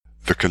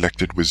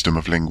Collected Wisdom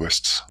of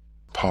Linguists,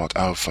 Part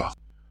Alpha,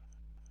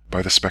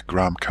 by the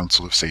Specgram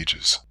Council of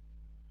Sages,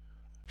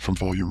 from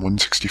Volume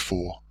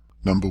 164,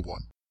 Number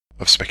 1,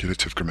 of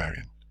Speculative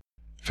Grammarian,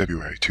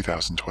 February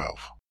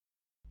 2012.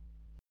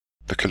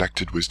 The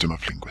Collected Wisdom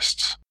of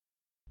Linguists,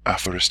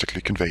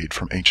 aphoristically conveyed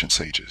from ancient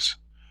sages,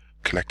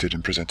 collected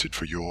and presented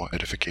for your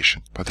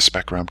edification by the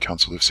Specgram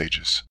Council of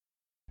Sages,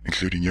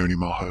 including Yoni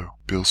Maho,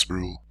 Bill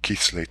Spruill,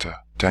 Keith Slater,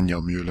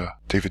 Danielle Mueller,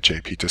 David J.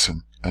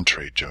 Peterson, and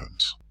Trade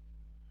Jones.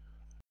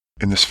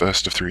 In this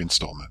first of 3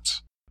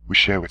 installments, we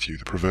share with you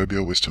the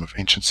proverbial wisdom of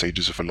ancient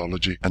sages of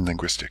philology and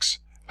linguistics,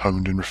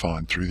 honed and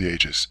refined through the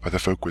ages by the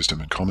folk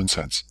wisdom and common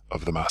sense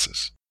of the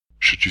masses.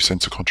 Should you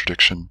sense a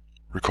contradiction,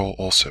 recall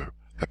also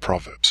that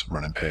proverbs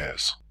run in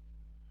pairs.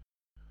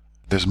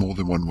 There's more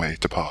than one way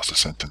to parse a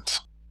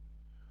sentence.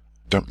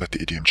 Don't let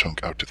the idiom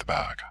chunk out of the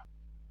bag.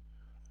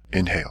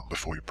 Inhale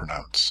before you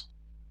pronounce.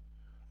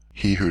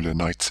 He who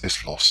unites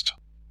is lost.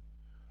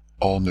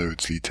 All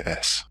nodes lead to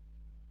S.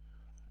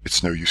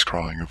 It's no use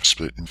crying over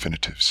split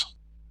infinitives.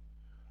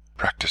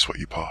 Practice what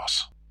you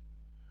parse.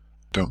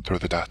 Don't throw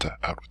the data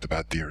out with the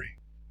bad theory.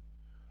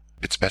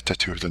 It's better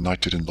to have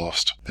united and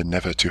lost than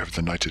never to have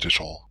united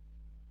at all.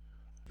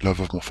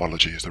 Love of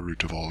morphology is the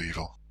root of all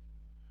evil.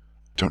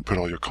 Don't put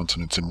all your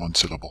consonants in one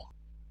syllable.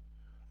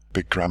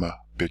 Big grammar,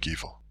 big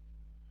evil.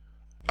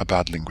 A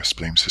bad linguist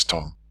blames his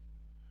tongue.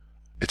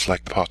 It's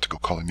like the particle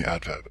calling the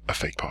adverb a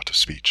fake part of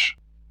speech.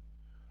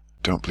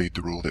 Don't bleed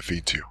the rule that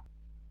feeds you.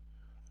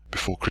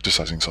 Before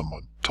criticizing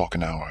someone, talk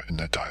an hour in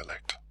their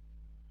dialect.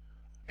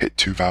 Hit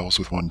 2 vowels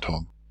with one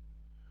tongue.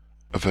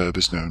 A verb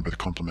is known by the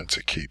complements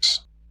it keeps.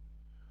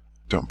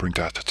 Don't bring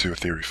data to a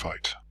theory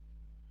fight.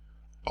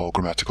 All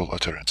grammatical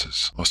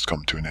utterances must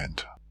come to an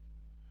end.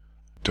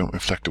 Don't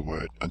inflect a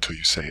word until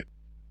you say it.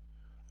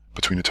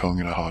 Between a tongue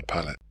and a hard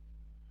palate.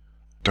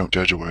 Don't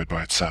judge a word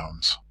by its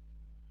sounds.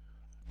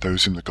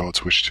 Those whom the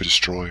gods wish to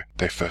destroy,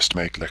 they first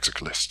make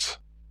lexicalists.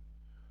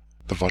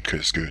 The vodka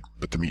is good,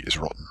 but the meat is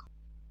rotten.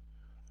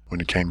 When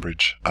a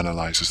Cambridge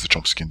analyzes the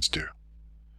Chomskins do.